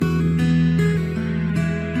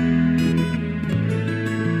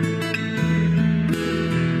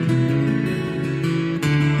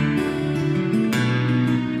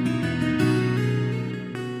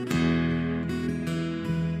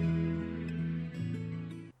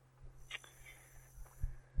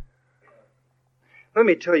Let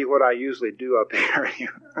me tell you what I usually do up here.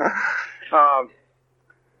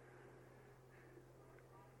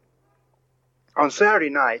 On Saturday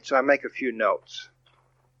nights, I make a few notes.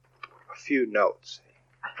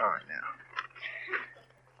 All right, now.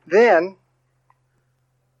 Then,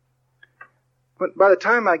 by the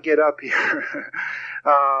time I get up here,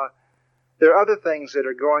 there are other things that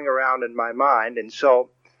are going around in my mind, and so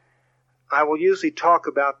I will usually talk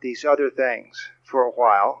about these other things for a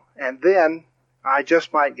while, and then I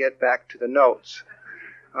just might get back to the notes.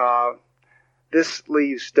 This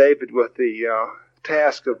leaves David with the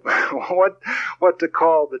task of what to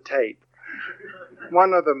call the tape.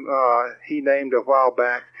 One of them he named a while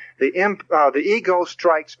back, the ego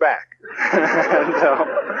strikes back. And,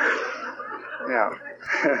 yeah.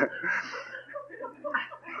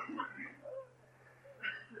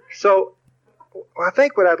 So I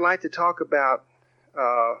think what I'd like to talk about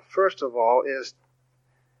first of all is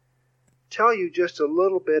tell you just a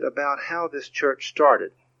little bit about how this church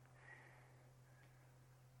started.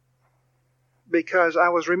 Because I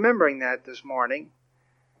was remembering that this morning,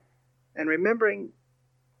 and remembering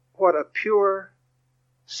what a pure,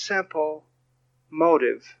 simple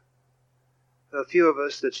motive the few of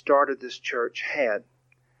us that started this church had.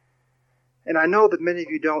 And I know that many of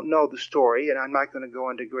you don't know the story, and I'm not going to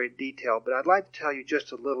go into great detail, but I'd like to tell you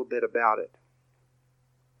just a little bit about it.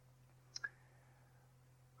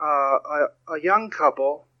 A young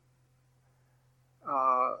couple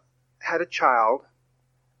had a child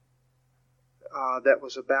that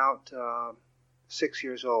was about 6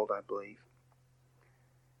 years old, I believe.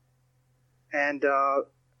 And the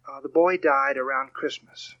boy died around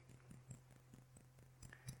Christmas.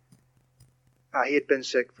 He had been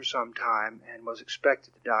sick for some time and was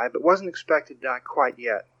expected to die, but wasn't expected to die quite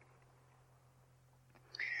yet.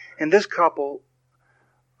 And this couple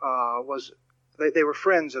they were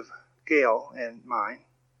friends of Gail and mine.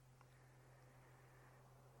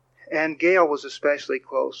 And Gail was especially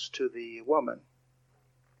close to the woman.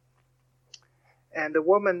 And the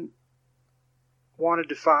woman wanted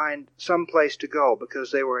to find some place to go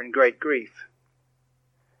because they were in great grief.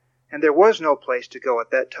 And there was no place to go at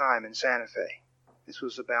that time in Santa Fe. This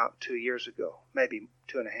was about 2 years ago, maybe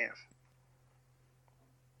 2.5.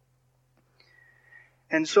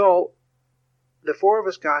 And so the four of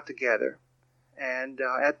us got together, and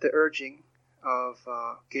at the urging of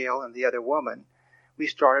Gail and the other woman, we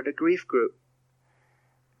started a grief group.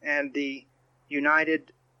 And the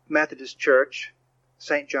United Methodist Church,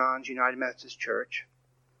 St. John's United Methodist Church,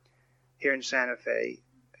 here in Santa Fe,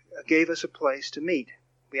 gave us a place to meet.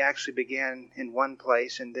 We actually began in one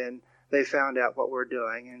place, and then they found out what we're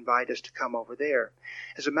doing and invited us to come over there.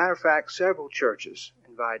 As a matter of fact, several churches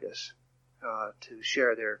invite us to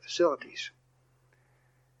share their facilities.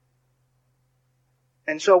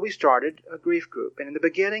 And so we started a grief group. And in the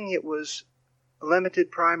beginning, it was limited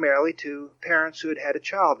primarily to parents who had had a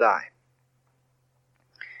child die.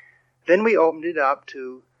 Then we opened it up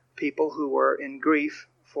to people who were in grief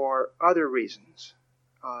for other reasons.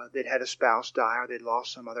 They'd had a spouse die, or they'd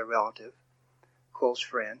lost some other relative, close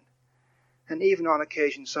friend. And even on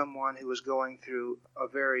occasion someone who was going through a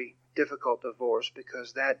very difficult divorce,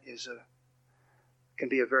 because that can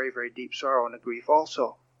be a very, very deep sorrow and a grief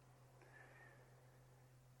also.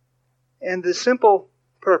 And the simple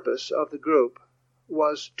purpose of the group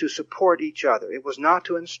was to support each other. It was not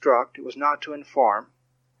to instruct, it was not to inform,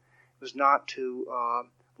 it was not to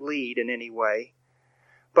lead in any way,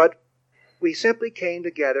 but we simply came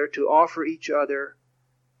together to offer each other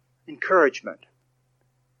encouragement,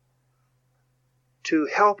 to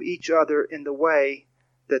help each other in the way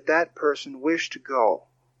that that person wished to go,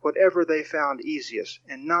 whatever they found easiest,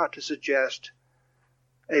 and not to suggest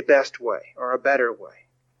a best way or a better way.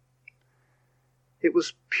 It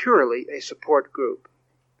was purely a support group.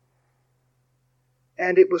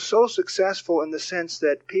 And it was so successful in the sense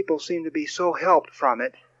that people seemed to be so helped from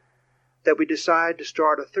it that we decided to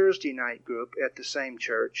start a Thursday night group at the same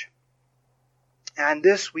church. And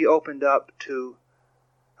this we opened up to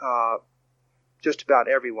just about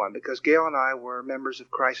everyone, because Gail and I were members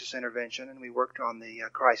of Crisis Intervention, and we worked on the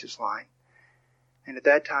crisis line. And at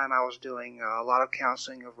that time I was doing a lot of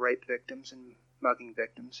counseling of rape victims and mugging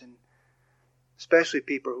victims, and especially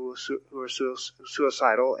people who are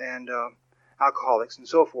suicidal and alcoholics and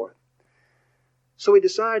so forth. So we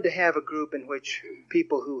decided to have a group in which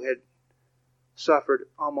people who had suffered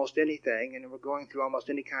almost anything and were going through almost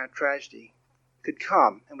any kind of tragedy could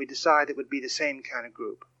come, and we decided it would be the same kind of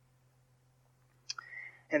group.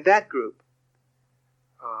 And that group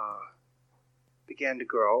began to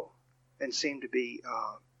grow and seemed to be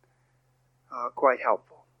quite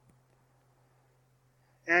helpful.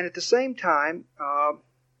 And at the same time,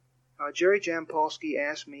 Jerry Jampolsky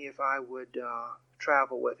asked me if I would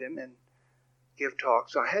travel with him and give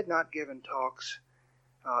talks. I had not given talks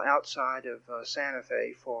outside of Santa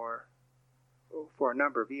Fe for a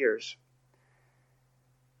number of years.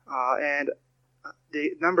 And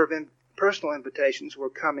the number of personal invitations were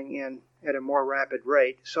coming in at a more rapid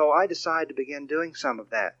rate, so I decided to begin doing some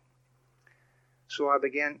of that. So I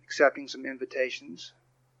began accepting some invitations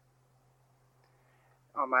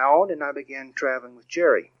on my own, and I began traveling with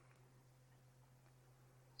Jerry.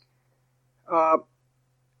 And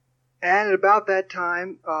at about that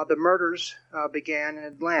time, the murders began in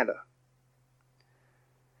Atlanta.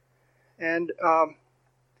 And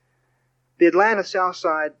the Atlanta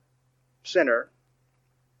Southside Center,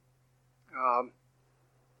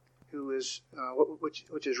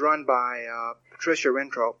 which is run by Patricia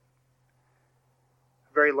Rentrope,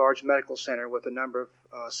 a very large medical center with a number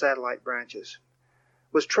of satellite branches,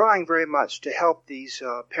 was trying very much to help these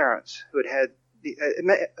parents who had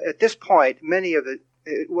at this point,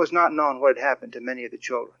 it was not known what had happened to many of the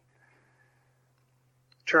children.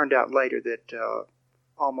 It turned out later that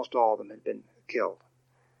almost all of them had been killed.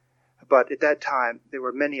 But at that time,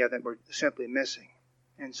 many of them were simply missing.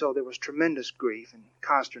 And so there was tremendous grief and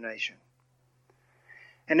consternation.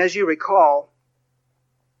 And as you recall,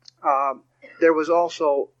 there was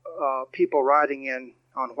also people riding in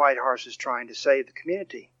on white horses trying to save the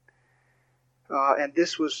community. And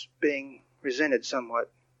this was being resented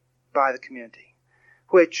somewhat by the community,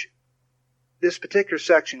 which this particular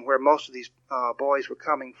section where most of these boys were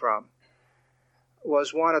coming from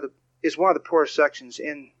is one of the poorest sections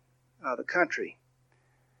in the country.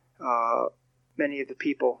 Many of the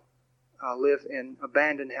people live in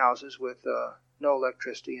abandoned houses with no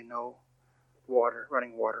electricity and no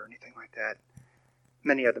running water, or anything like that.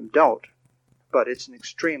 Many of them don't, but it's an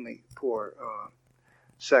extremely poor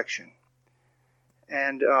section.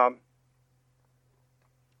 And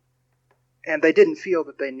they didn't feel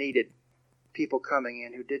that they needed people coming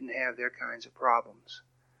in who didn't have their kinds of problems,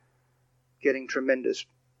 getting tremendous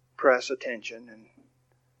press attention and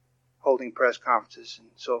holding press conferences and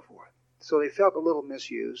so forth. So they felt a little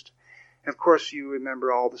misused. And of course, you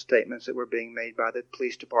remember all the statements that were being made by the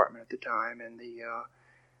police department at the time and the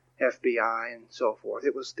FBI and so forth.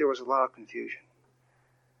 There was a lot of confusion.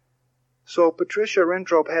 So Patricia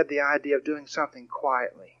Rentrope had the idea of doing something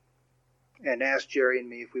quietly and asked Jerry and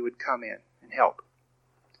me if we would come in and help,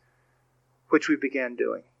 which we began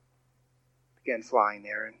doing. Began flying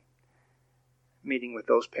there and meeting with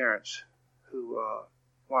those parents who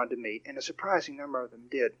wanted to meet, and a surprising number of them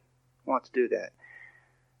did want to do that.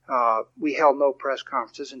 We held no press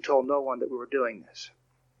conferences and told no one that we were doing this.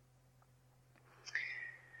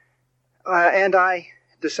 And I,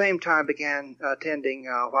 at the same time, began attending,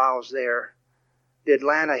 while I was there, the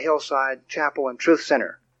Atlanta Hillside Chapel and Truth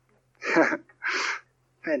Center.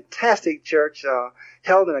 Fantastic church,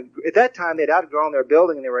 held at that time they'd outgrown their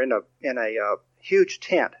building and they were in a huge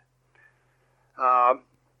tent.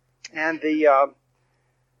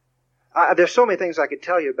 There's so many things I could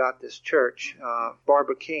tell you about this church.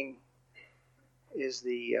 Barbara King is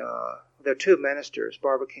there are two ministers,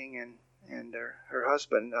 Barbara King and her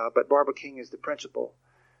husband, but Barbara King is the principal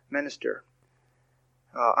minister.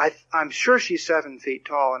 I'm sure she's 7 feet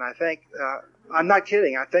tall, and I think, I'm not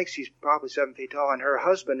kidding, I think she's probably 7 feet tall, and her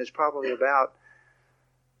husband is probably about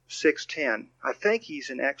 6'10". I think he's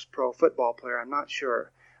an ex-pro football player, I'm not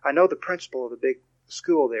sure. I know the principal of the big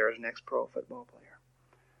school there is an ex-pro football player.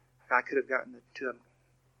 I could have gotten the two of them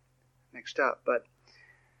mixed up, but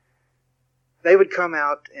they would come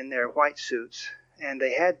out in their white suits, and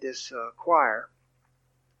they had this choir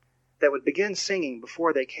that would begin singing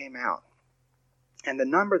before they came out. And the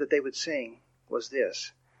number that they would sing was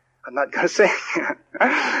this. I'm not going to sing,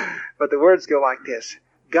 but the words go like this.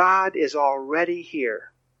 God is already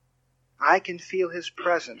here. I can feel His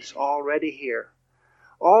presence already here.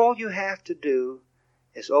 All you have to do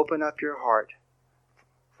is open up your heart,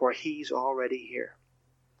 for He's already here.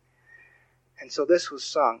 And so this was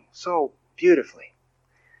sung so beautifully.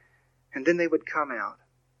 And then they would come out.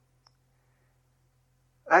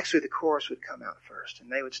 Actually, the chorus would come out first,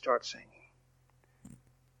 and they would start singing.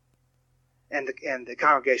 And the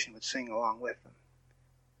congregation would sing along with them.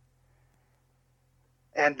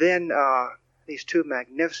 And then these two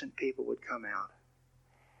magnificent people would come out.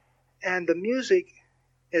 And the music,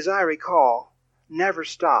 as I recall, never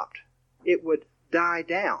stopped. It would die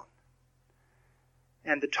down.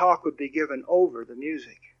 And the talk would be given over the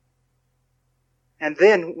music. And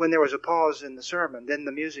then, when there was a pause in the sermon, then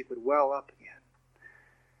the music would well up again.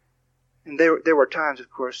 And there were times, of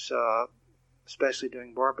course, especially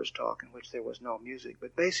during Barbara's talk, in which there was no music.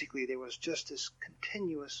 But basically, there was just this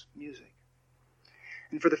continuous music.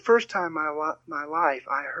 And for the first time in my life,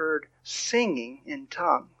 I heard singing in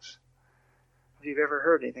tongues. If you've ever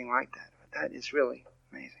heard anything like that, that is really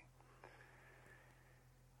amazing.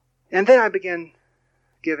 And then I began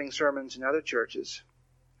giving sermons in other churches,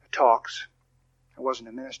 talks. I wasn't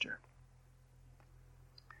a minister.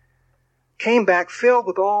 Came back filled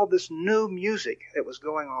with all this new music that was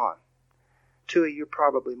going on. Two of you are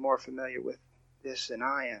probably more familiar with this than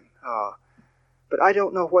I am. But I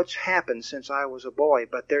don't know what's happened since I was a boy,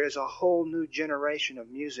 but there is a whole new generation of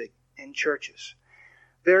music in churches.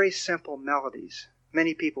 Very simple melodies.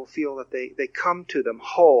 Many people feel that they come to them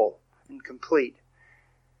whole and complete.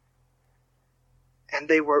 And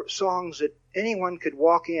they were songs that anyone could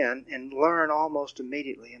walk in and learn almost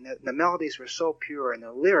immediately. And the melodies were so pure and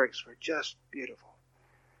the lyrics were just beautiful.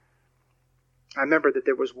 I remember that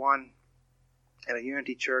there was one at a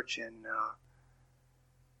Unity church in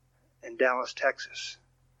Dallas, Texas.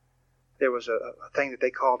 There was a thing that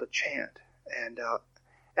they called a chant. And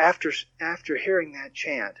after hearing that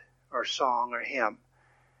chant or song or hymn,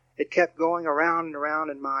 it kept going around and around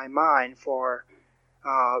in my mind for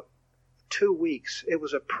 2 weeks. It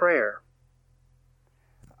was a prayer.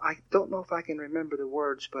 I don't know if I can remember the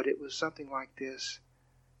words, but it was something like this.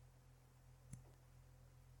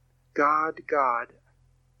 God, God,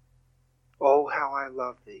 oh, how I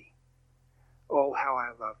love thee. Oh, how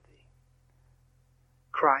I love thee.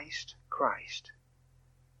 Christ, Christ,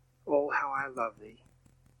 oh, how I love thee.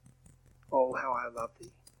 Oh, how I love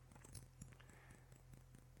thee.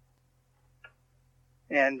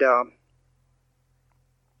 And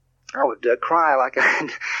I would cry like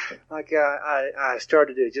I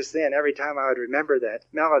started to just then. Every time I would remember that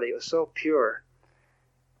melody, it was so pure.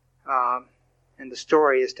 And the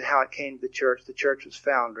story as to how it came to the church was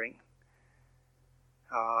foundering.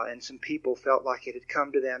 And some people felt like it had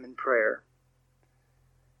come to them in prayer.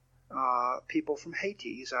 People from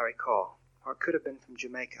Haiti, as I recall, or it could have been from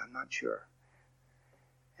Jamaica, I'm not sure.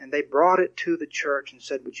 And they brought it to the church and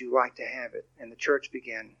said, would you like to have it? And the church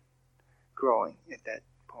began growing at that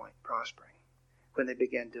point, prospering, when they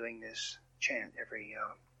began doing this chant every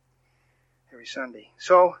Sunday.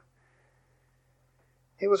 So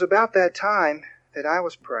it was about that time that I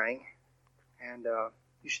was praying, and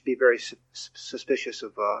you should be very suspicious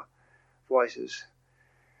of voices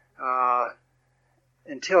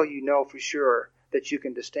until you know for sure that you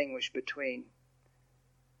can distinguish between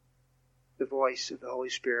the voice of the Holy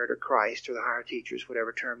Spirit or Christ or the higher teachers,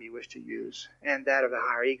 whatever term you wish to use, and that of the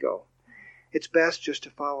higher ego. It's best just to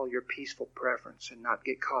follow your peaceful preference and not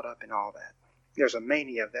get caught up in all that. There's a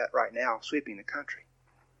mania of that right now sweeping the country,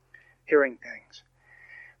 hearing things.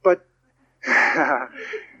 But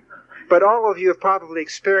but all of you have probably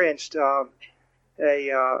experienced a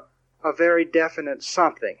very definite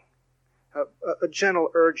something, a gentle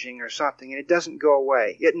urging or something, and it doesn't go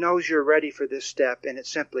away. It knows you're ready for this step, and it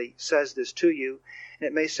simply says this to you. And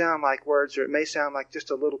it may sound like words, or it may sound like just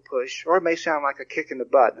a little push, or it may sound like a kick in the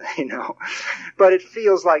butt, But it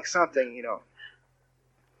feels like something,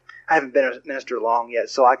 I haven't been a minister long yet,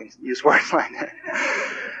 so I can use words like that.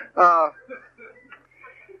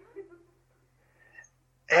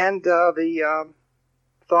 And the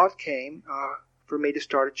thought came for me to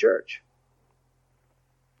start a church.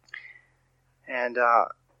 And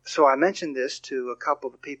so I mentioned this to a couple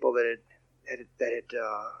of the people that had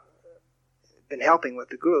been helping with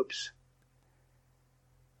the groups.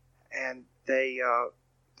 And they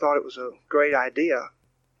thought it was a great idea.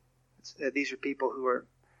 These are people who are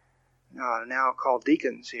now called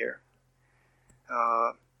deacons here.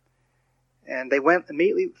 And they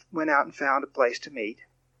immediately went out and found a place to meet.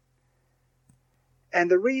 And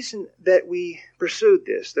the reason that we pursued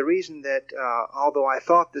this, the reason that, although I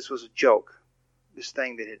thought this was a joke, this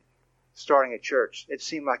thing that starting a church, it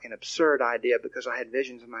seemed like an absurd idea because I had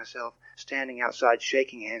visions of myself standing outside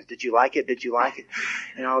shaking hands. Did you like it? Did you like it?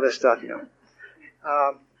 And all this stuff,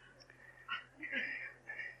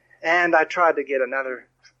 And I tried to get another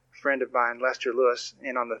friend of mine, Lester Lewis,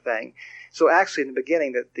 in on the thing. So actually in the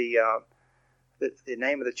beginning that the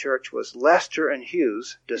name of the church was Lester and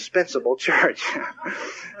Hughes Dispensable Church.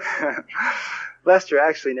 Lester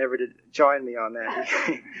actually never did join me on that.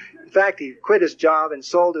 In fact, he quit his job and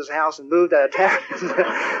sold his house and moved out of town.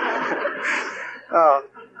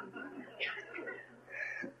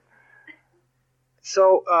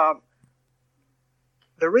 So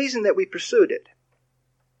the reason that we pursued it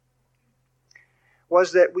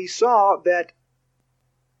was that we saw that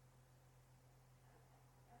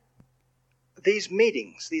these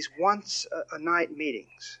meetings, these once-a-night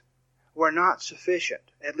meetings, were not sufficient.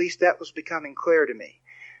 At least that was becoming clear to me.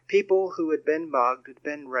 People who had been mugged, had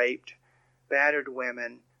been raped, battered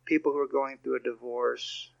women, people who were going through a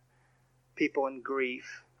divorce, people in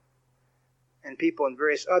grief, and people in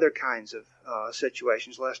various other kinds of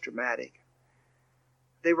situations, less dramatic.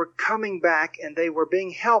 They were coming back and they were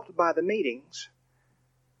being helped by the meetings,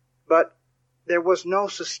 but there was no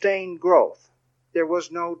sustained growth. There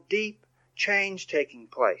was no deep change taking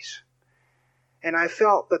place. And I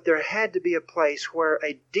felt that there had to be a place where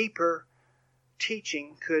a deeper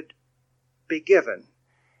teaching could be given,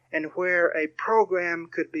 and where a program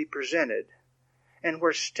could be presented, and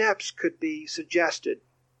where steps could be suggested,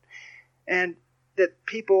 and that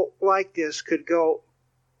people like this could go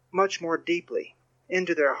much more deeply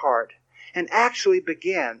into their heart and actually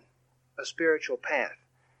begin a spiritual path,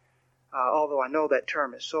 although I know that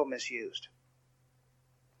term is so misused.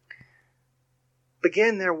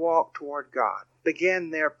 Begin their walk toward God. Begin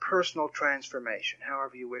their personal transformation,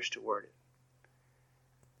 however you wish to word it.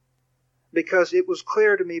 Because it was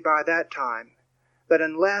clear to me by that time that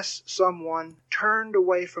unless someone turned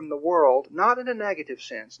away from the world, not in a negative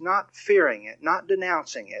sense, not fearing it, not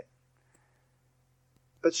denouncing it,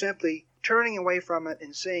 but simply turning away from it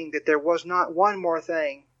and seeing that there was not one more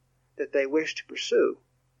thing that they wished to pursue,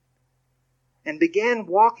 and began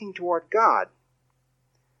walking toward God,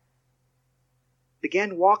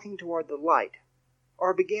 began walking toward the light,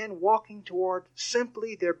 or began walking toward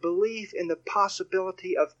simply their belief in the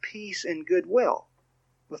possibility of peace and goodwill,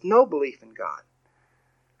 with no belief in God,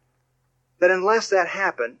 that unless that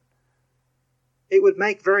happened, it would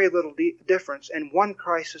make very little difference, and one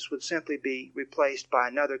crisis would simply be replaced by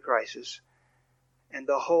another crisis, and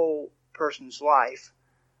the whole person's life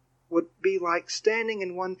would be like standing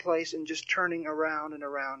in one place and just turning around and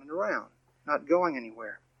around and around, not going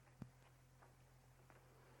anywhere.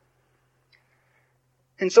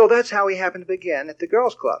 And so that's how we happened to begin at the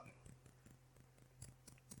Girls Club.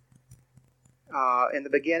 In the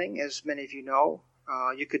beginning, as many of you know,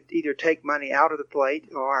 you could either take money out of the plate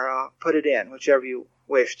or put it in, whichever you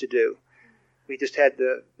wish to do. We just had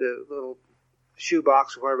the little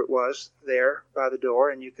shoebox or whatever it was there by the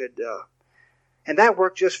door, and you could, and that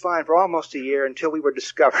worked just fine for almost a year until we were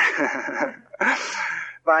discovered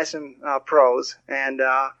by some pros. And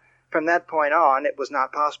from that point on, it was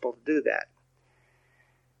not possible to do that.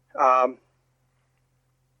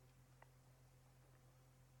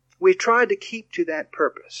 We tried to keep to that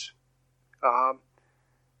purpose.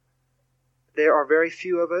 There are very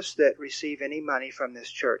few of us that receive any money from this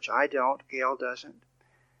church. I don't, Gail doesn't,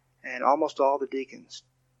 and almost all the deacons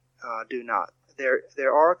do not.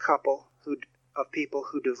 There are a couple of people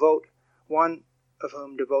who devote, one of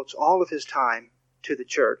whom devotes all of his time to the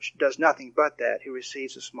church, does nothing but that, who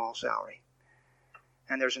receives a small salary.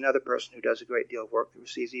 And there's another person who does a great deal of work that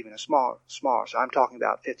receives even a smaller. So I'm talking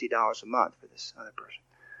about $50 a month for this other person.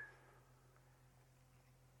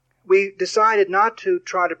 We decided not to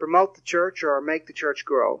try to promote the church or make the church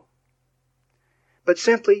grow, but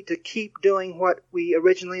simply to keep doing what we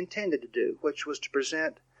originally intended to do, which was to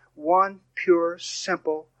present one pure,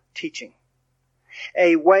 simple teaching,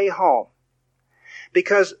 a way home.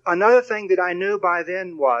 Because another thing that I knew by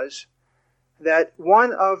then was that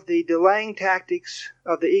one of the delaying tactics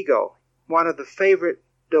of the ego, one of the favorite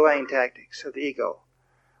delaying tactics of the ego,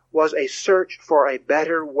 was a search for a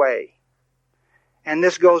better way. And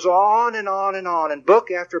this goes on and on and on, and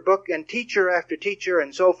book after book, and teacher after teacher,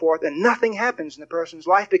 and so forth, and nothing happens in the person's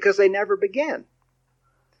life because they never begin.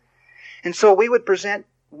 And so we would present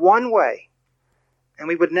one way, and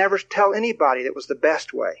we would never tell anybody that it was the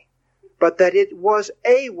best way, but that it was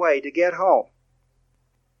a way to get home.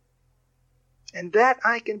 And that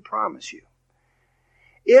I can promise you.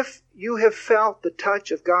 If you have felt the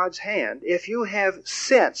touch of God's hand, if you have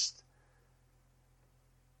sensed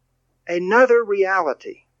another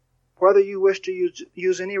reality, whether you wish to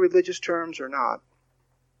use any religious terms or not,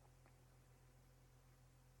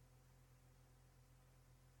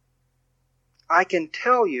 I can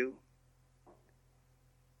tell you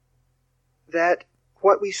that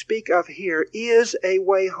what we speak of here is a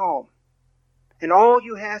way home. And all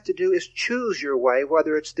you have to do is choose your way,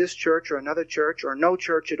 whether it's this church or another church or no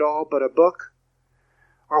church at all but a book,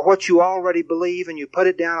 or what you already believe and you put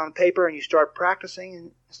it down on paper and you start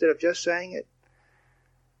practicing instead of just saying it.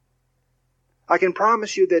 I can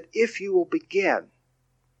promise you that if you will begin,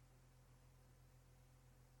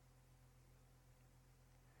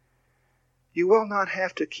 you will not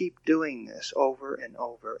have to keep doing this over and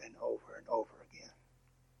over and over and over again.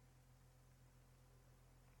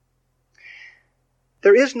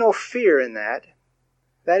 There is no fear in that.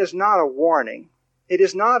 That is not a warning. It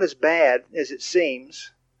is not as bad as it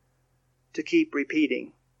seems. to keep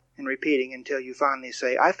repeating and repeating until you finally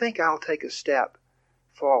say, I think I'll take a step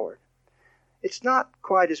forward. It's not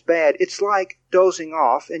quite as bad. It's like dozing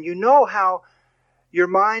off, and you know how your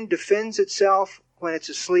mind defends itself when it's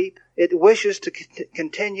asleep. It wishes to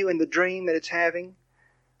continue in the dream that it's having,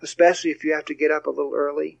 especially if you have to get up a little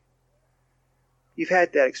early. You've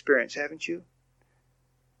had that experience, haven't you?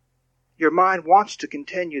 Your mind wants to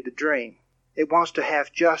continue the dream. It wants to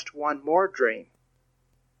have just one more dream.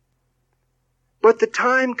 But the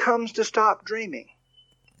time comes to stop dreaming.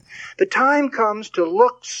 The time comes to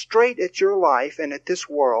look straight at your life and at this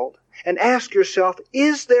world and ask yourself,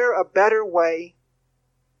 is there a better way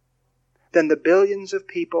than the billions of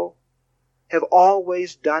people have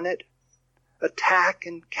always done it? Attack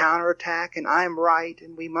and counterattack, and I'm right,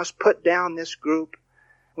 and we must put down this group.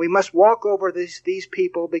 We must walk over these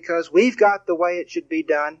people because we've got the way it should be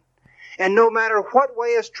done. And no matter what way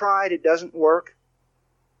is tried, it doesn't work.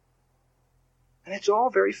 And it's all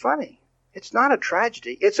very funny. It's not a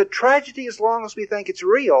tragedy. It's a tragedy as long as we think it's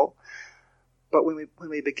real. But when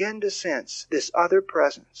we begin to sense this other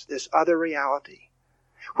presence, this other reality,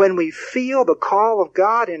 when we feel the call of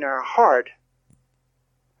God in our heart,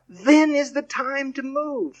 then is the time to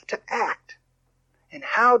move, to act. And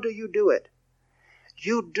how do you do it?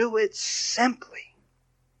 You do it simply.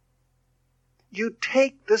 You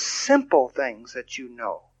take the simple things that you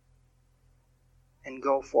know and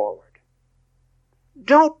go forward.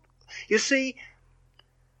 You see,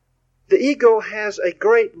 the ego has a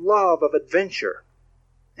great love of adventure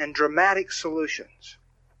and dramatic solutions.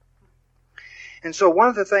 And so one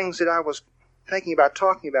of the things that I was thinking about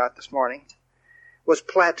talking about this morning was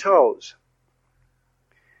plateaus.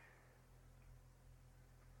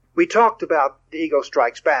 We talked about the ego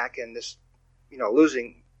strikes back and this,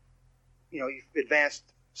 losing, you've advanced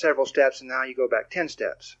several steps and now you go back 10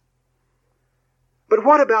 steps. But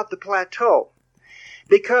what about the plateau?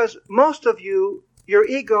 Because most of you, your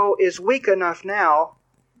ego is weak enough now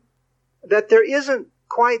that there isn't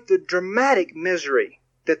quite the dramatic misery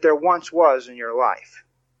that there once was in your life.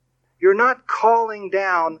 You're not calling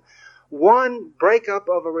down one breakup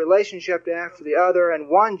of a relationship after the other, and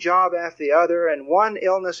one job after the other, and one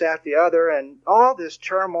illness after the other, and all this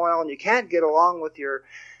turmoil, and you can't get along with your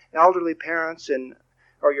elderly parents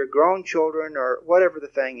or your grown children or whatever the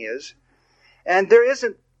thing is. And there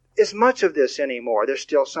isn't as much of this anymore. There's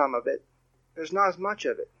still some of it. There's not as much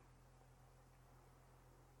of it.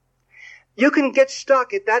 You can get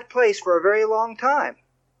stuck at that place for a very long time.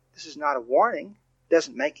 This is not a warning. It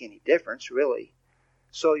doesn't make any difference, really.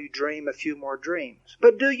 So you dream a few more dreams.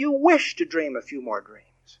 But do you wish to dream a few more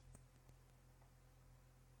dreams?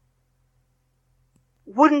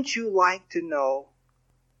 Wouldn't you like to know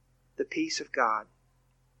the peace of God?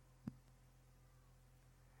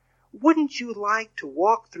 Wouldn't you like to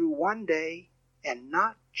walk through one day and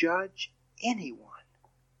not judge anyone?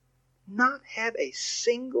 Not have a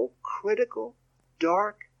single critical,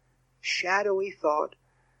 dark, shadowy thought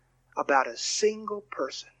about a single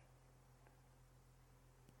person?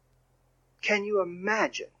 Can you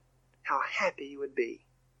imagine how happy you would be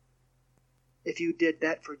if you did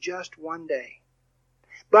that for just one day?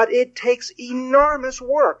 But it takes enormous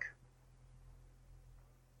work.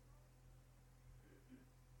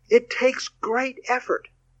 It takes great effort.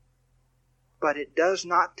 But it does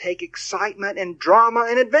not take excitement and drama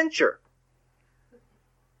and adventure.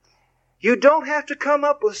 You don't have to come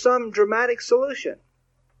up with some dramatic solution.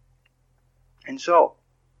 And so,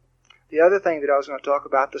 the other thing that I was going to talk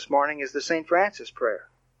about this morning is the St. Francis prayer.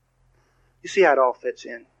 You see how it all fits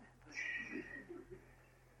in.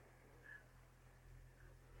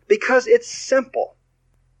 Because it's simple.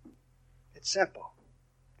 It's simple.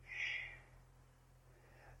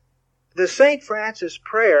 The St. Francis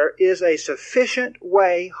prayer is a sufficient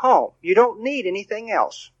way home. You don't need anything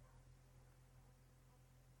else.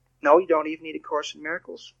 No, you don't even need A Course in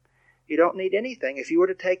Miracles. You don't need anything. If you were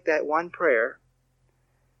to take that one prayer,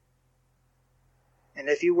 and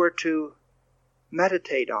if you were to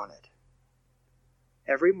meditate on it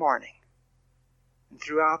every morning and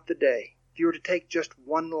throughout the day, if you were to take just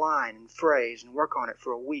one line and phrase and work on it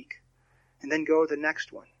for a week, and then go to the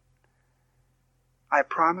next one, I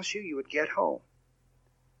promise you would get home.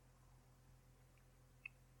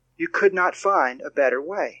 You could not find a better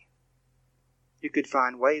way. You could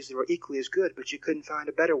find ways that were equally as good, but you couldn't find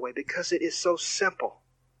a better way because it is so simple.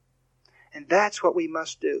 And that's what we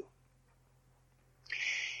must do.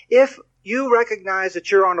 If you recognize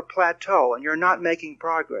that you're on a plateau and you're not making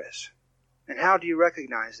progress, and how do you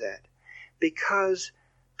recognize that? Because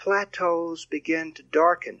plateaus begin to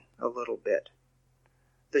darken a little bit.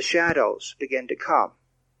 The shadows begin to come.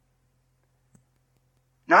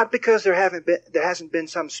 Not because there hasn't been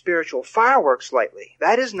some spiritual fireworks lately.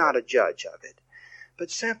 That is not a judge of it. But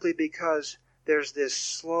simply because there's this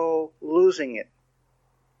slow losing it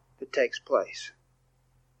that takes place.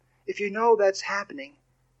 If you know that's happening,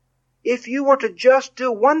 if you were to just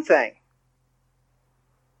do one thing,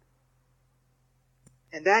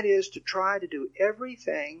 and that is to try to do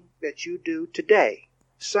everything that you do today,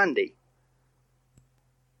 Sunday,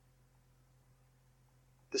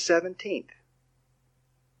 the 17th,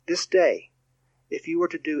 this day, if you were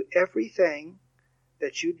to do everything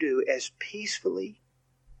that you do as peacefully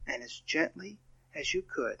and as gently as you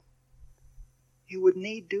could, you would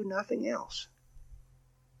need do nothing else.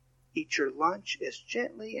 Eat your lunch as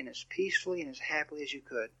gently and as peacefully and as happily as you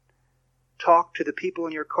could. Talk to the people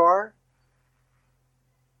in your car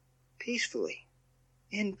peacefully,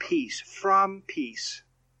 in peace, from peace.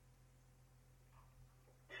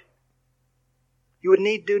 You would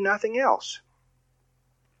need do nothing else.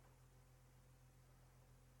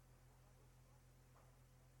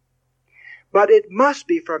 But it must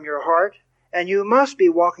be from your heart, and you must be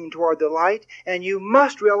walking toward the light, and you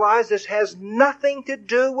must realize this has nothing to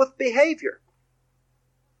do with behavior.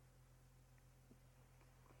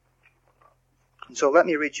 And so let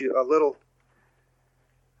me read you a little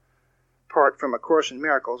part from A Course in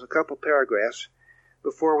Miracles, a couple paragraphs,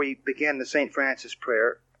 before we begin the St. Francis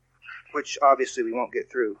prayer, which obviously we won't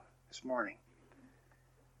get through this morning.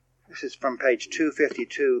 This is from page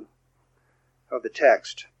 252 of the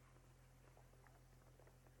text.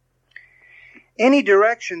 Any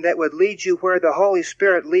direction that would lead you where the Holy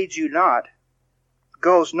Spirit leads you not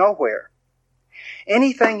goes nowhere.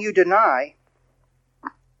 Anything you deny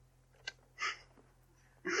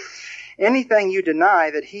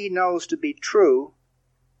that He knows to be true,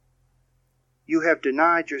 you have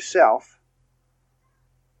denied yourself,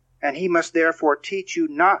 and He must therefore teach you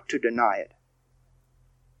not to deny it.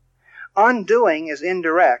 Undoing is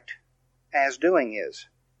indirect, as doing is.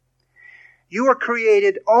 You are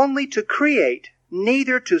created only to create,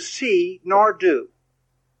 neither to see nor do.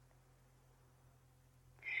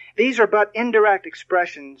 These are but indirect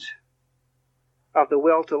expressions of the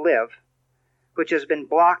will to live, which has been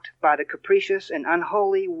blocked by the capricious and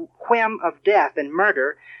unholy whim of death and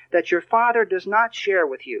murder that your Father does not share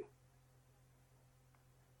with you.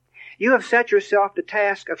 You have set yourself the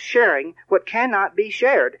task of sharing what cannot be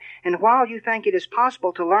shared, and while you think it is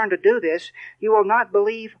possible to learn to do this, you will not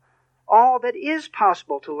believe all that is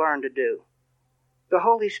possible to learn to do. The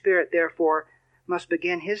Holy Spirit, therefore, must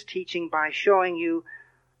begin His teaching by showing you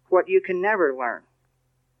what you can never learn.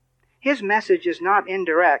 His message is not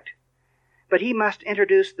indirect, but He must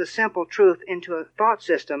introduce the simple truth into a thought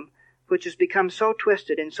system which has become so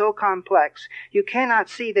twisted and so complex you cannot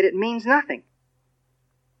see that it means nothing.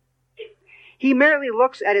 He merely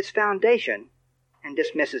looks at its foundation and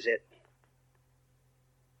dismisses it.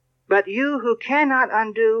 But you who cannot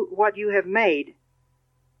undo what you have made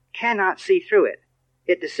cannot see through it.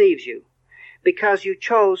 It deceives you, because you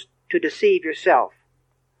chose to deceive yourself.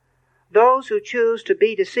 Those who choose to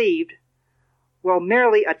be deceived will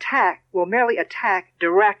merely attack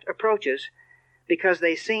direct approaches because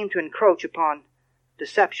they seem to encroach upon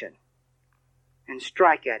deception and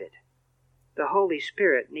strike at it. The Holy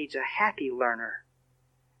Spirit needs a happy learner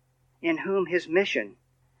in whom His mission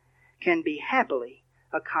can be happily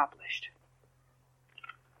accomplished.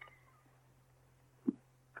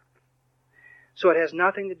 So it has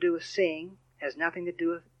nothing to do with seeing, has nothing to do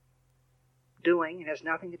with doing, it has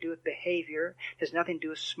nothing to do with behavior, it has nothing to do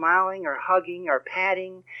with smiling or hugging or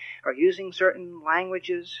patting or using certain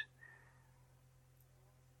languages.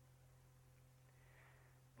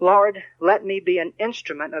 Lord, let me be an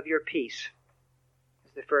instrument of your peace,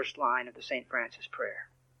 is the first line of the St. Francis prayer.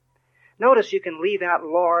 Notice you can leave out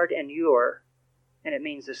Lord and your, and it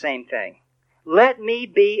means the same thing. Let me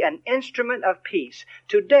be an instrument of peace.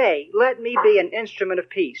 Today, let me be an instrument of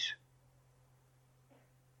peace.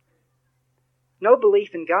 No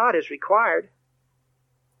belief in God is required,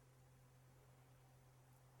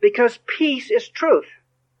 because peace is truth,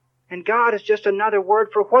 and God is just another word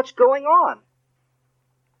for what's going on.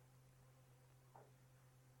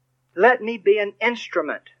 Let me be an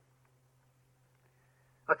instrument.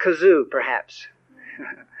 A kazoo, perhaps.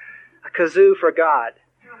 A kazoo for God.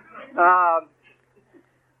 I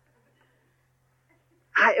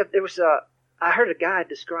heard a guy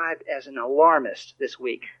described as an alarmist this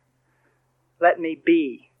week. Let me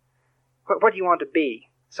be. What do you want to be?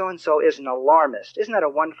 So-and-so is an alarmist. Isn't that a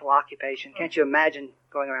wonderful occupation? Can't you imagine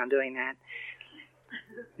going around doing that?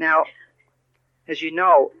 Now, as you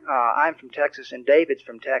know, I'm from Texas and David's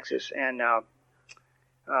from Texas, and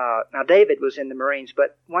Now, David was in the Marines,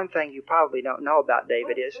 but one thing you probably don't know about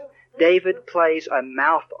David is David plays a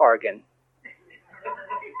mouth organ.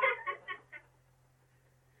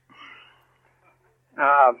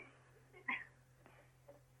 A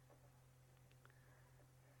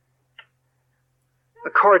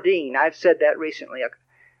cordine. I've said that recently.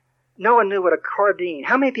 No one knew what a cordine.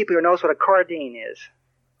 How many people here knows what a cordine is?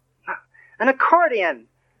 An accordion.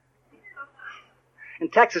 In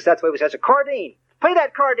Texas, that's what we say. It's a cordine. Play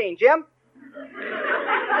that cordine, Jim.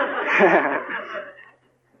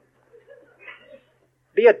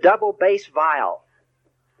 Be a double bass viol.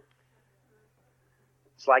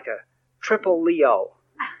 It's like a triple Leo.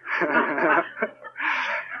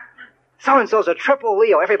 So-and-so's a triple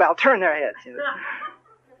Leo. Everybody will turn their heads.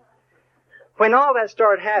 When all that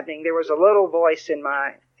started happening, there was a little voice in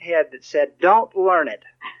my head that said, don't learn it.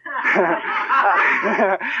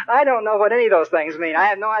 I don't know what any of those things mean. I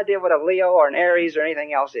have no idea what a Leo or an Aries or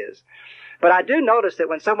anything else is. But I do notice that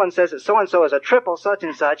when someone says that so-and-so is a triple such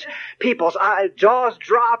and such, people's jaws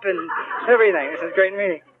drop and everything. This is great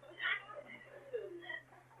meaning.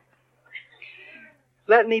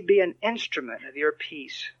 Let me be an instrument of your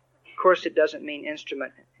peace. Of course, it doesn't mean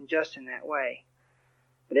instrument just in that way.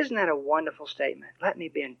 But isn't that a wonderful statement? Let me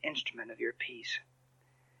be an instrument of your peace.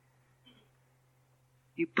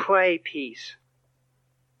 You play peace.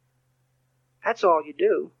 That's all you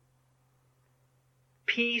do.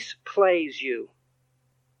 Peace plays you.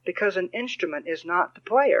 Because an instrument is not the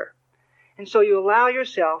player. And so you allow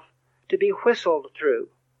yourself to be whistled through,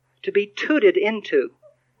 to be tooted into.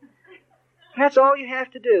 And that's all you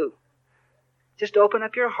have to do. Just open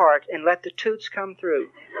up your heart and let the toots come through.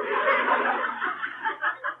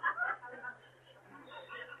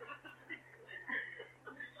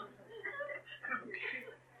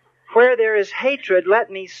 Where there is hatred, let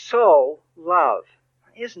me sow love.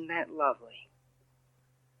 Isn't that lovely?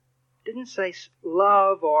 It didn't say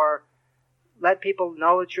love or let people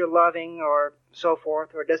know that you're loving or so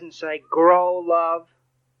forth, or it doesn't say grow love.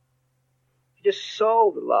 You just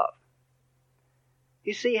sow the love.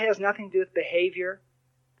 You see, it has nothing to do with behavior.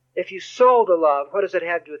 If you sow the love, what does it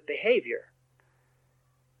have to do with behavior?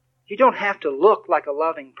 You don't have to look like a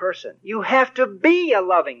loving person. You have to be a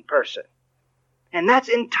loving person. And that's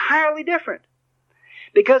entirely different.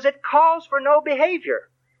 Because it calls for no behavior.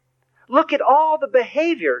 Look at all the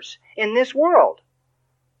behaviors in this world.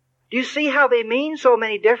 Do you see how they mean so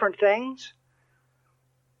many different things?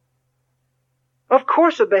 Of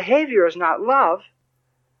course, a behavior is not love.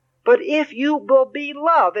 But if you will be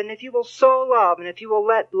love, and if you will sow love, and if you will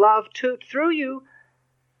let love toot through you,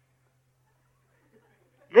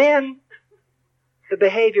 then the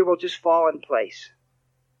behavior will just fall in place.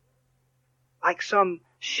 Like some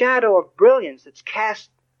shadow of brilliance that's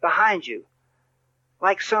cast behind you.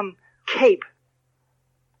 Like some cape.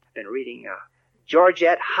 I've been reading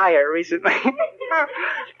Georgette Heyer recently. I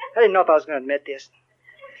didn't know if I was going to admit this.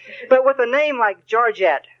 But with a name like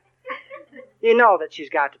Georgette, you know that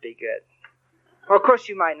she's got to be good. Well, of course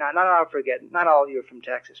you might not. I'll forget. Not all of you are from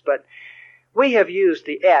Texas. But we have used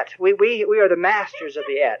the et. We are the masters of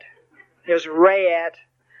the et. There's Ray-et,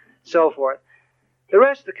 so forth. The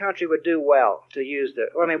rest of the country would do well to use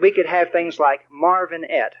we could have things like Marvin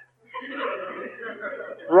et.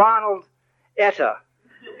 Ronald Etta.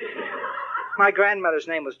 My grandmother's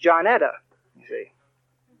name was Johnetta, you see.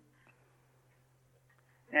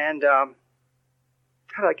 And, how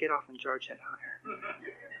did I get off on Georgette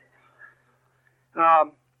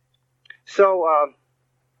Heyer?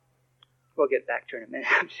 We'll get back to her in a minute,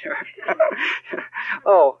 I'm sure.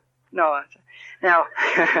 Oh, no. Now,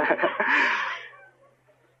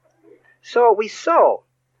 so we sow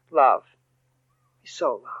love. We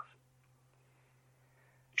sow love.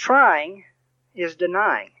 Trying is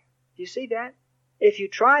denying. Do you see that? If you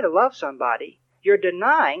try to love somebody, you're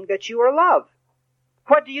denying that you are love.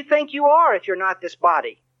 What do you think you are if you're not this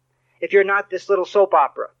body? If you're not this little soap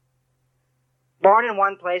opera? Born in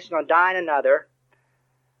one place and going to die in another.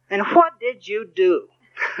 And what did you do?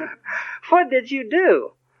 What did you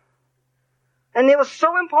do? And it was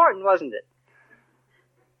so important, wasn't it?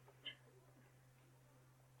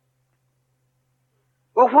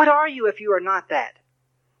 Well, what are you if you are not that?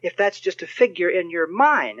 If that's just a figure in your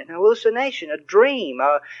mind, an hallucination, a dream,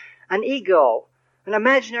 an ego, an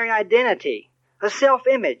imaginary identity, a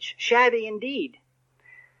self-image, shabby indeed.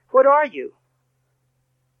 What are you?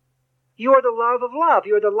 You are the love of love.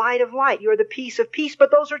 You are the light of light. You are the peace of peace. But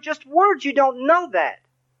those are just words. You don't know that.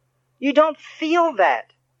 You don't feel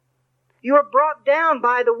that. You are brought down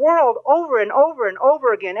by the world over and over and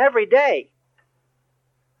over again every day.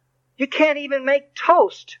 You can't even make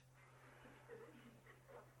toast.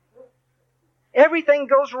 Everything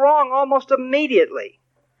goes wrong almost immediately.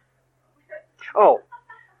 Oh,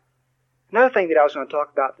 another thing that I was going to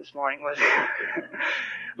talk about this morning was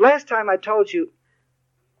last time I told you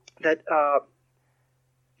that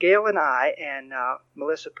Gail and I and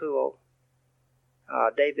Melissa Poole,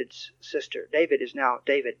 David's sister. David is now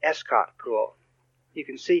David Escott Poole. You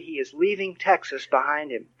can see he is leaving Texas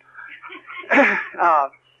behind him.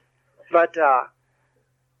 But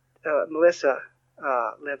Melissa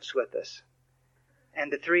lives with us. And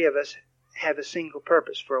the three of us have a single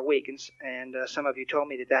purpose for a week. And some of you told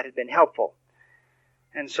me that had been helpful.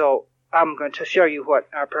 And so I'm going to show you what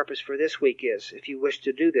our purpose for this week is, if you wish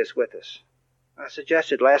to do this with us. I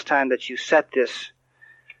suggested last time that you set this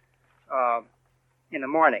in the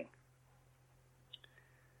morning.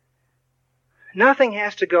 Nothing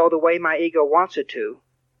has to go the way my ego wants it to,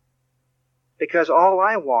 because all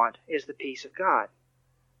I want is the peace of God.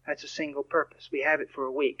 That's a single purpose. We have it for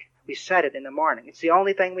a week. We set it in the morning. It's the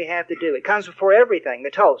only thing we have to do. It comes before everything.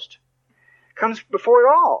 The toast comes before it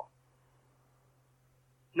all.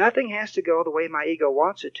 Nothing has to go the way my ego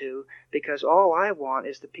wants it to, because all I want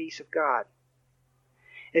is the peace of God.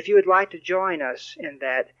 If you would like to join us in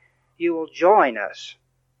that, you will join us.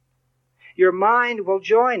 Your mind will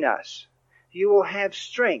join us. You will have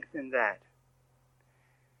strength in that.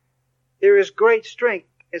 There is great strength,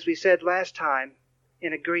 as we said last time,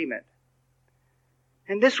 in agreement.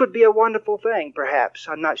 And this would be a wonderful thing, perhaps.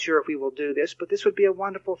 I'm not sure if we will do this, but this would be a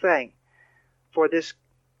wonderful thing for this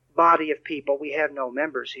body of people. We have no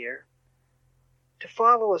members here. To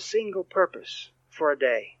follow a single purpose for a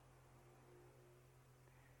day,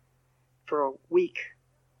 for a week.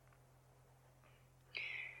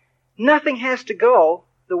 Nothing has to go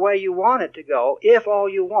the way you want it to go if all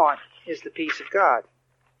you want is the peace of God.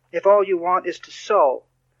 If all you want is to sow.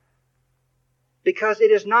 Because it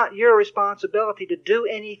is not your responsibility to do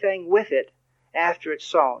anything with it after it's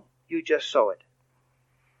sown. You just sow it.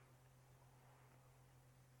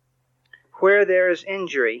 Where there is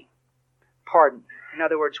injury, pardon. In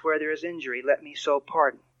other words, where there is injury, let me sow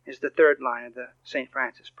pardon, is the third line of the St.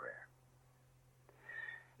 Francis prayer.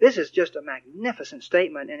 This is just a magnificent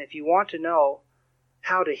statement, and if you want to know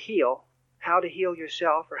how to heal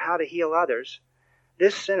yourself or how to heal others,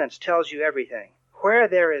 this sentence tells you everything. Where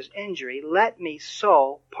there is injury, let me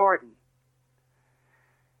sow pardon.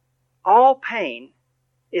 All pain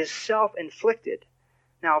is self-inflicted.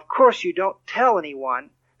 Now, of course, you don't tell anyone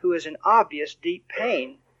who is in obvious deep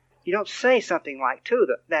pain. You don't say something like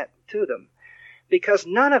that to them, because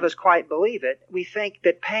none of us quite believe it. We think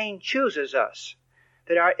that pain chooses us,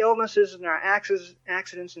 that our illnesses and our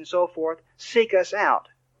accidents and so forth seek us out.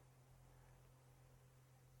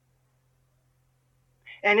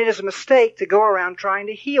 And it is a mistake to go around trying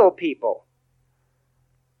to heal people,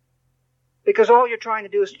 because all you're trying to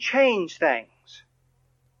do is change things.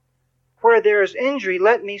 Where there is injury,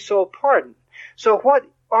 let me sow pardon. So what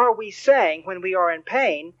are we saying when we are in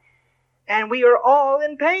pain? And we are all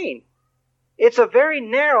in pain. It's a very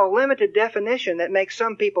narrow, limited definition that makes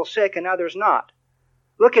some people sick and others not.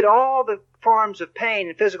 Look at all the forms of pain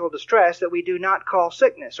and physical distress that we do not call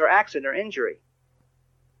sickness or accident or injury.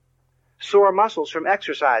 Sore muscles from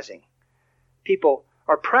exercising. People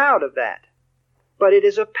are proud of that. But it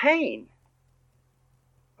is a pain.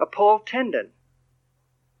 A pulled tendon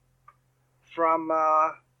from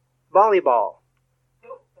volleyball.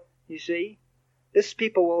 You see? This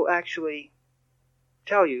people will actually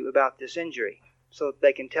tell you about this injury so that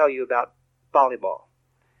they can tell you about volleyball.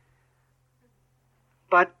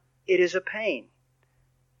 But it is a pain.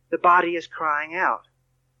 The body is crying out.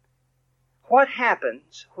 What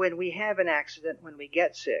happens when we have an accident, when we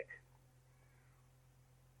get sick,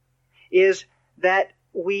 is that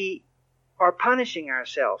we are punishing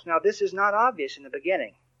ourselves. Now, this is not obvious in the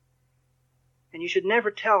beginning. And you should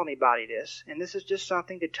never tell anybody this. And this is just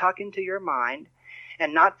something to tuck into your mind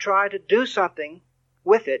and not try to do something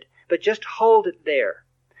with it, but just hold it there.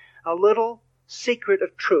 A little secret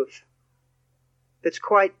of truth that's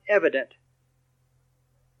quite evident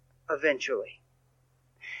eventually.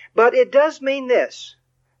 But it does mean this,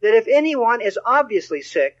 that if anyone is obviously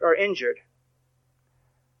sick or injured,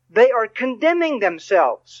 they are condemning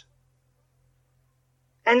themselves.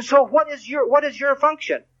 And so what is your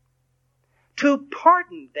function? To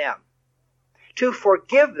pardon them, to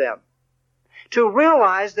forgive them, to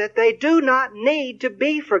realize that they do not need to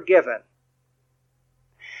be forgiven,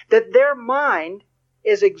 that their mind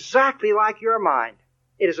is exactly like your mind.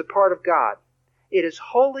 It is a part of God. It is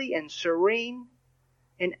holy and serene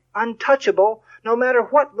and untouchable, no matter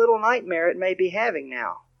what little nightmare it may be having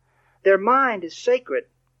now. Their mind is sacred.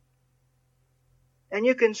 And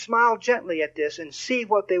you can smile gently at this and see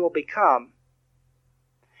what they will become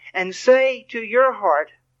and say to your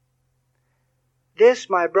heart, this,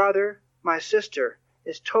 my brother, my sister,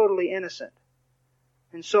 is totally innocent.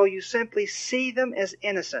 And so you simply see them as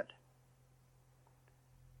innocent,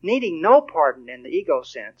 needing no pardon in the ego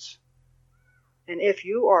sense. And if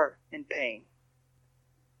you are in pain,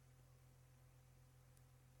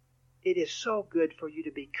 it is so good for you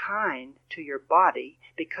to be kind to your body,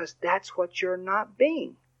 because that's what you're not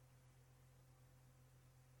being.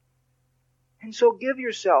 And so give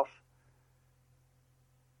yourself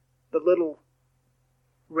the little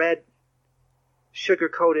red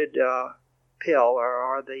sugar-coated pill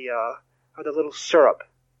or the little syrup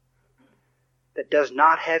that does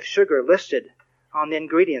not have sugar listed on the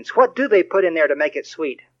ingredients. What do they put in there to make it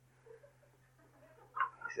sweet?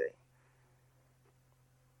 You see.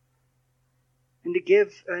 And to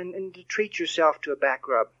give and to treat yourself to a back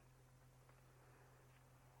rub.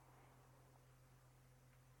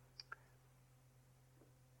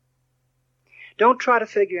 Don't try to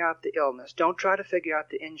figure out the illness. Don't try to figure out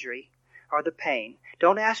the injury or the pain.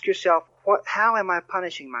 Don't ask yourself, how am I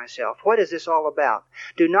punishing myself? What is this all about?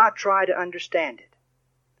 Do not try to understand it.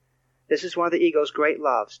 This is one of the ego's great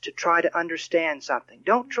loves, to try to understand something.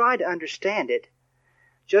 Don't try to understand it.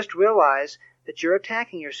 Just realize that you're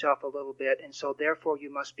attacking yourself a little bit, and so therefore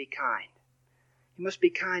you must be kind. You must be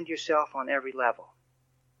kind to yourself on every level.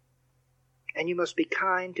 And you must be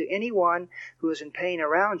kind to anyone who is in pain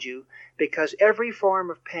around you, because every form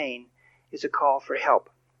of pain is a call for help.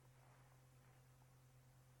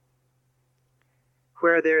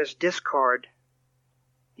 Where there is discord,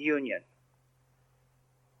 union.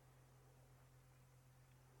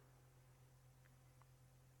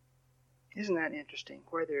 Isn't that interesting?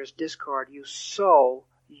 Where there is discord, you sow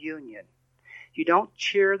union. You don't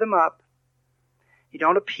cheer them up. You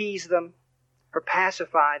don't appease them or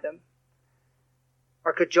pacify them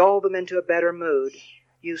or cajole them into a better mood.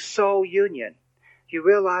 You sow union. You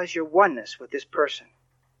realize your oneness with this person.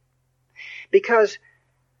 Because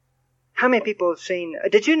how many people have seen...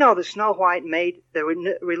 Did you know that Snow White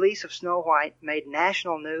the release of Snow White made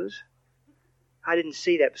national news? I didn't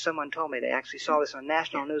see that, but someone told me they actually saw this on a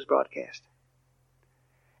national news broadcast.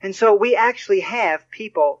 And so we actually have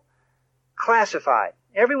people classified.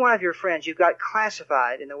 Every one of your friends, you've got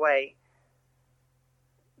classified in the way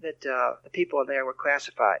that the people there were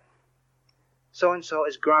classified. So-and-so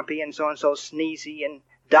is grumpy, and so-and-so is sneezy, and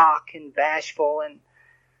dark, and bashful, and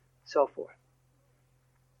so forth.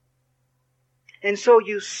 And so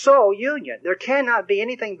you sow union. There cannot be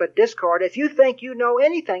anything but discord if you think you know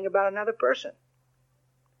anything about another person.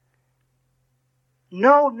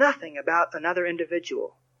 Know nothing about another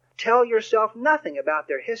individual. Tell yourself nothing about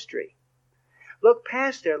their history. Look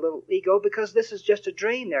past their little ego, because this is just a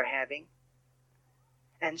dream they're having.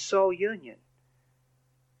 And sow union.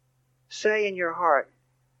 Say in your heart,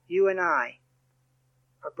 you and I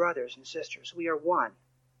are brothers and sisters. We are one.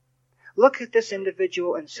 Look at this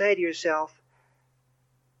individual and say to yourself,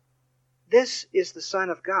 this is the Son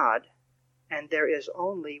of God, and there is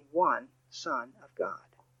only one Son of God.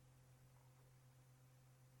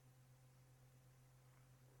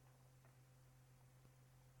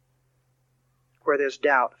 Where there's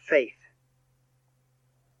doubt, faith.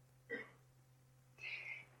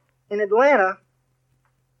 In Atlanta,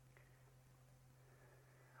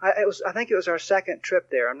 I think it was our second trip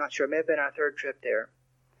there. I'm not sure. It may have been our third trip there.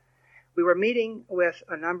 We were meeting with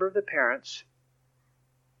a number of the parents,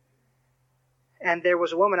 and there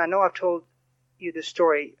was a woman. I know I've told you this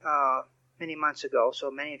story many months ago, so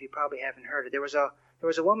many of you probably haven't heard it. There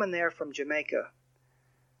was a woman there from Jamaica,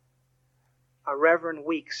 a Reverend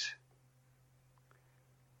Weeks.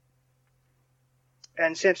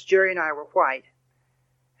 And since Jerry and I were white,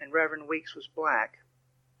 and Reverend Weeks was black,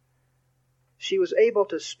 she was able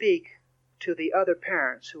to speak to the other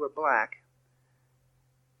parents who were black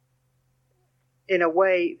in a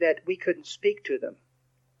way that we couldn't speak to them,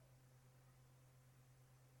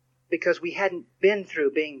 because we hadn't been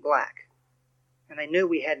through being black, and they knew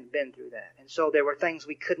we hadn't been through that. And so there were things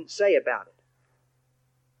we couldn't say about it,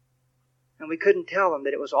 and we couldn't tell them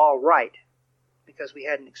that it was all right because we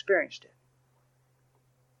hadn't experienced it.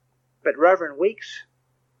 But Reverend Weeks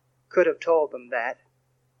could have told them that.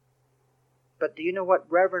 But do you know what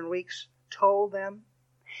Reverend Weeks told them?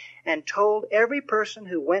 And told every person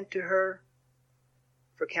who went to her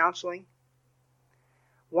for counseling?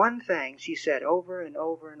 One thing she said over and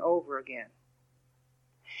over and over again.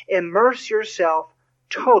 Immerse yourself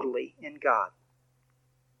totally in God.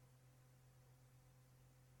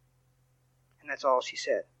 And that's all she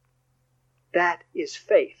said. That is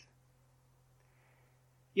faith.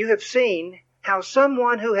 You have seen how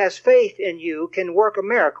someone who has faith in you can work a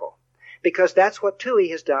miracle. because that's what Tui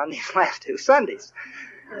has done these last 2 Sundays.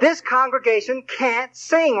 This congregation can't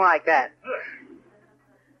sing like that.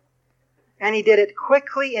 And he did it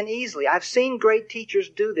quickly and easily. I've seen great teachers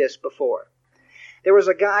do this before. There was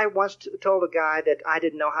a guy once told a guy that I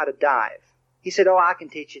didn't know how to dive. He said, "Oh, I can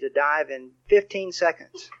teach you to dive in 15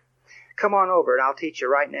 seconds. Come on over and I'll teach you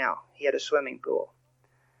right now." He had a swimming pool.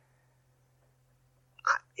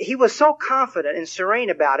 He was so confident and serene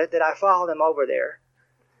about it that I followed him over there.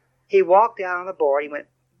 He walked out on the board. He went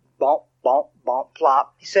bump, bump, bump,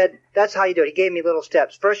 plop. He said, "That's how you do it." He gave me little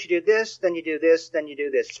steps. First you do this, then you do this, then you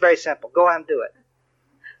do this. It's very simple. Go ahead and do it.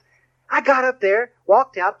 I got up there,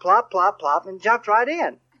 walked out, plop, plop, plop, and jumped right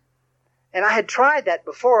in. And I had tried that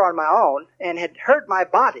before on my own and had hurt my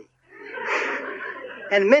body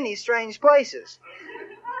in many strange places.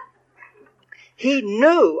 He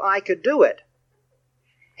knew I could do it.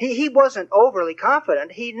 He wasn't overly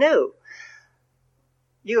confident. He knew.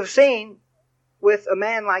 You have seen with a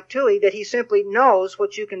man like Tui that he simply knows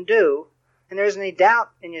what you can do, and there isn't any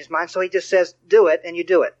doubt in his mind, so he just says, "Do it," and you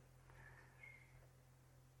do it.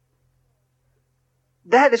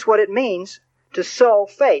 That is what it means to sow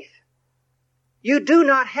faith. You do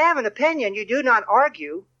not have an opinion. You do not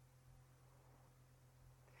argue.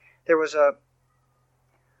 There was a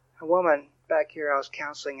woman back here I was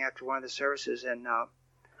counseling after one of the services, and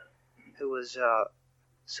who was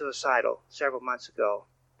suicidal several months ago.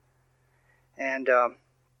 And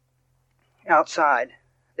outside,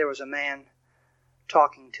 there was a man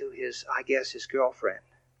talking to his girlfriend.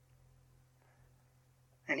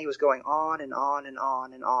 And he was going on and on and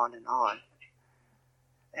on and on and on.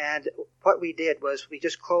 And what we did was we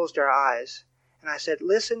just closed our eyes, and I said,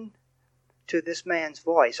 "Listen to this man's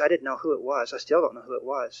voice." I didn't know who it was. I still don't know who it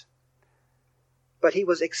was. But he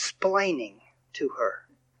was explaining to her.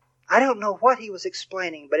 I don't know what he was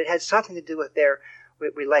explaining, but it had something to do with their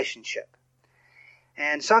relationship.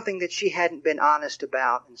 And something that she hadn't been honest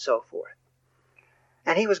about, and so forth.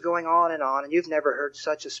 And he was going on, and you've never heard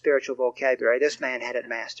such a spiritual vocabulary. This man had it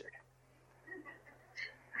mastered.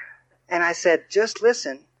 And I said, "Just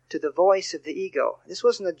listen to the voice of the ego." This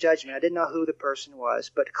wasn't a judgment. I didn't know who the person was,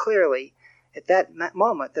 but clearly, at that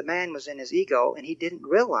moment, the man was in his ego, and he didn't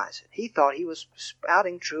realize it. He thought he was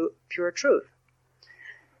spouting pure truth.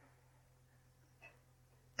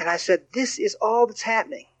 And I said, "This is all that's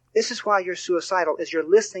happening. This is why you're suicidal, is you're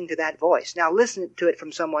listening to that voice. Now listen to it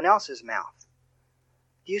from someone else's mouth.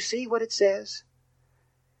 Do you see what it says?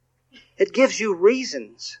 It gives you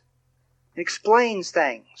reasons. It explains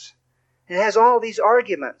things. It has all these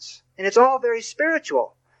arguments. And it's all very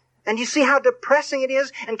spiritual. And you see how depressing it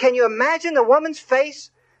is? And can you imagine the woman's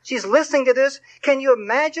face? She's listening to this. Can you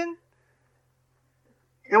imagine?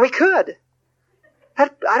 And we could. I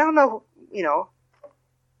don't know,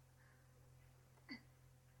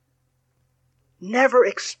 Never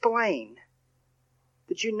explain.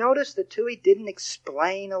 Did you notice that Tui didn't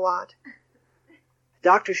explain a lot?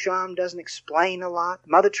 Dr. Sham doesn't explain a lot.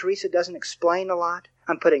 Mother Teresa doesn't explain a lot.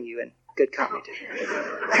 I'm putting you in good company too.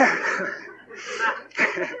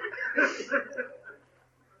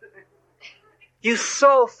 You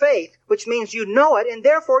sow faith, which means you know it, and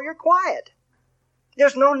therefore you're quiet.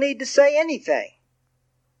 There's no need to say anything.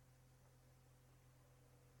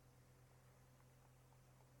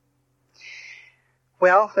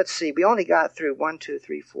 Well, let's see. We only got through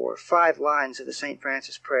 5 lines of the St.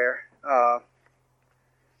 Francis prayer.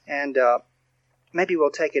 And maybe we'll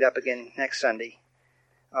take it up again next Sunday.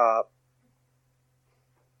 The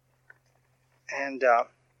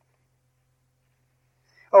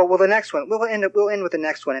next one. We'll end with the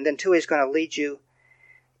next one, and then Tui's going to lead you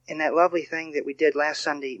in that lovely thing that we did last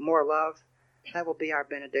Sunday, more love. That will be our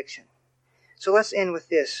benediction. So let's end with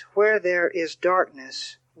this. Where there is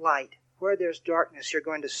darkness, light. Where there's darkness, you're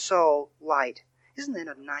going to sow light. Isn't that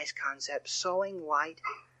a nice concept? Sowing light.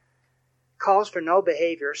 Calls for no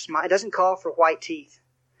behavior. It doesn't call for white teeth.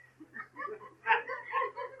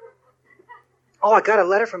 Oh, I got a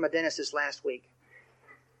letter from a dentist this last week.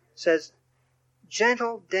 It says,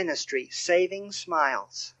 "Gentle dentistry, saving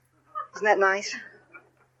smiles." Isn't that nice?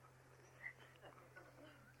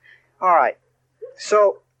 All right.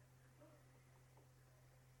 So,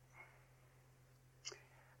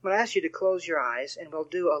 I'm going to ask you to close your eyes, and we'll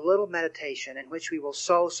do a little meditation in which we will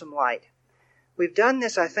sow some light. We've done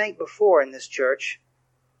this, I think, before in this church.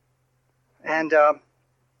 And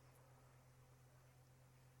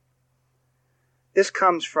this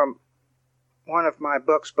comes from one of my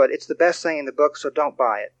books, but it's the best thing in the book, so don't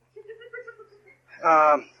buy it.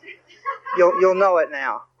 You'll know it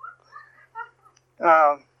now.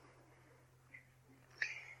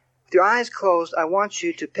 With your eyes closed, I want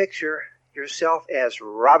you to picture yourself as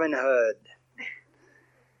Robin Hood.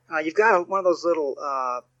 You've got one of those little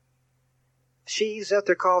sheaths that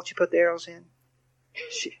they're called you put the arrows in.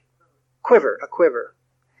 A quiver.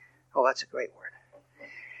 Oh, that's a great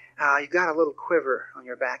word. You've got a little quiver on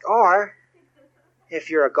your back. Or, if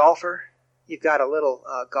you're a golfer, you've got a little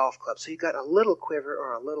golf club. So you've got a little quiver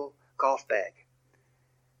or a little golf bag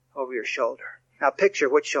over your shoulder. Now picture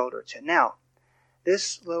which shoulder it's in. Now,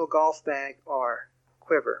 this little golf bag or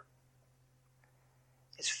quiver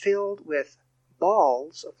is filled with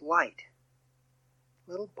balls of light.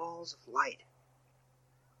 Little balls of light.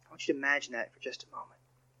 I want you to imagine that for just a moment.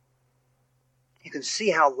 You can see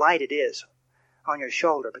how light it is on your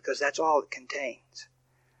shoulder because that's all it contains.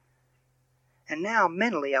 And now,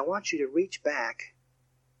 mentally, I want you to reach back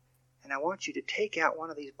and I want you to take out one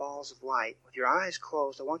of these balls of light. With your eyes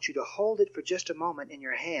closed, I want you to hold it for just a moment in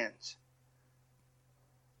your hands.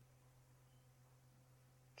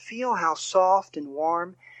 Feel how soft and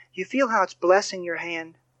warm. You feel how it's blessing your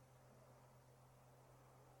hand?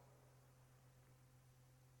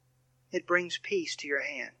 It brings peace to your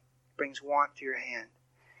hand. It brings warmth to your hand.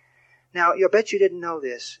 Now, I bet you didn't know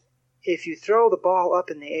this. If you throw the ball up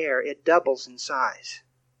in the air, it doubles in size.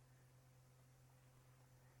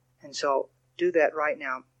 And so, do that right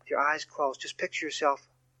now. With your eyes closed, just picture yourself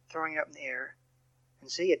throwing it up in the air.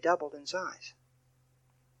 And see, it doubled in size.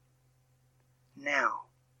 Now,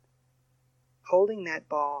 holding that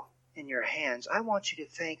ball in your hands, I want you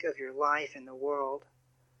to think of your life and the world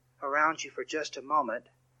around you for just a moment.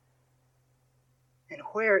 And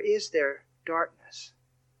where is there darkness?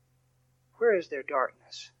 Where is there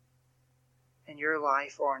darkness? In your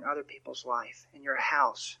life or in other people's life, in your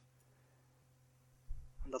house,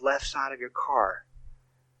 on the left side of your car,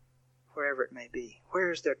 wherever it may be.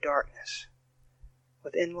 Where is there darkness?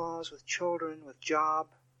 With in-laws, with children, with job,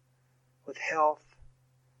 with health,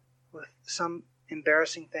 with some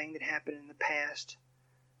embarrassing thing that happened in the past,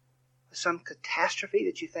 with some catastrophe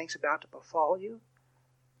that you think's about to befall you,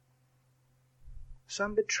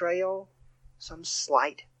 some betrayal, some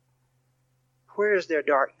slight. Where is there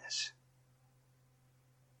darkness?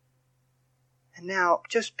 And now,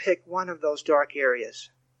 just pick one of those dark areas.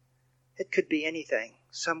 It could be anything.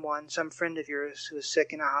 Someone, some friend of yours who is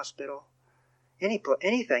sick in a hospital.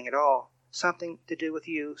 Anything at all. Something to do with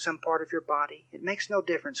you, some part of your body. It makes no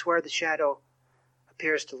difference where the shadow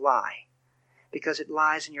appears to lie, because it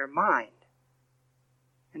lies in your mind.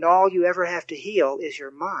 And all you ever have to heal is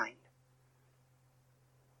your mind.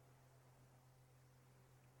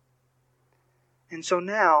 And so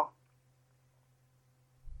now,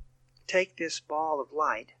 take this ball of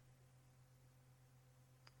light,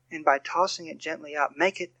 and by tossing it gently up,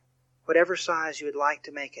 make it whatever size you would like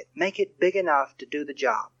to make it. Make it big enough to do the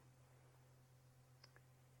job.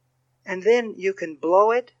 And then you can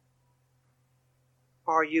blow it,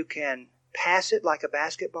 or you can pass it like a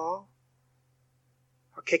basketball,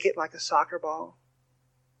 or kick it like a soccer ball.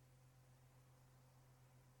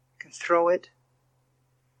 You can throw it.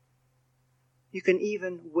 You can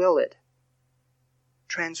even will it,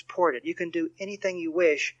 transport it. You can do anything you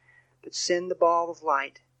wish, but send the ball of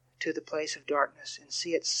light to the place of darkness and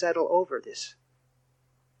see it settle over this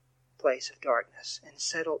place of darkness and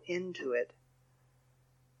settle into it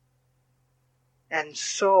and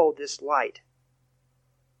sow this light.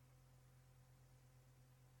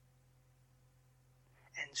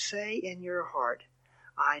 And say in your heart,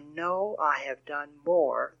 I know I have done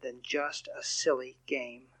more than just a silly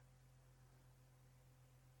game.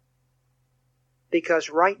 Because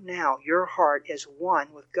right now your heart is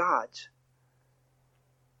one with God's.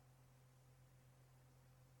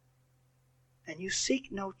 And you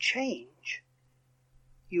seek no change.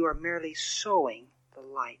 You are merely sowing the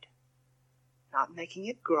light. Not making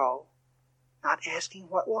it grow. Not asking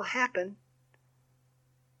what will happen.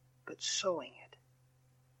 But sowing it.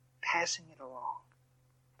 Passing it along.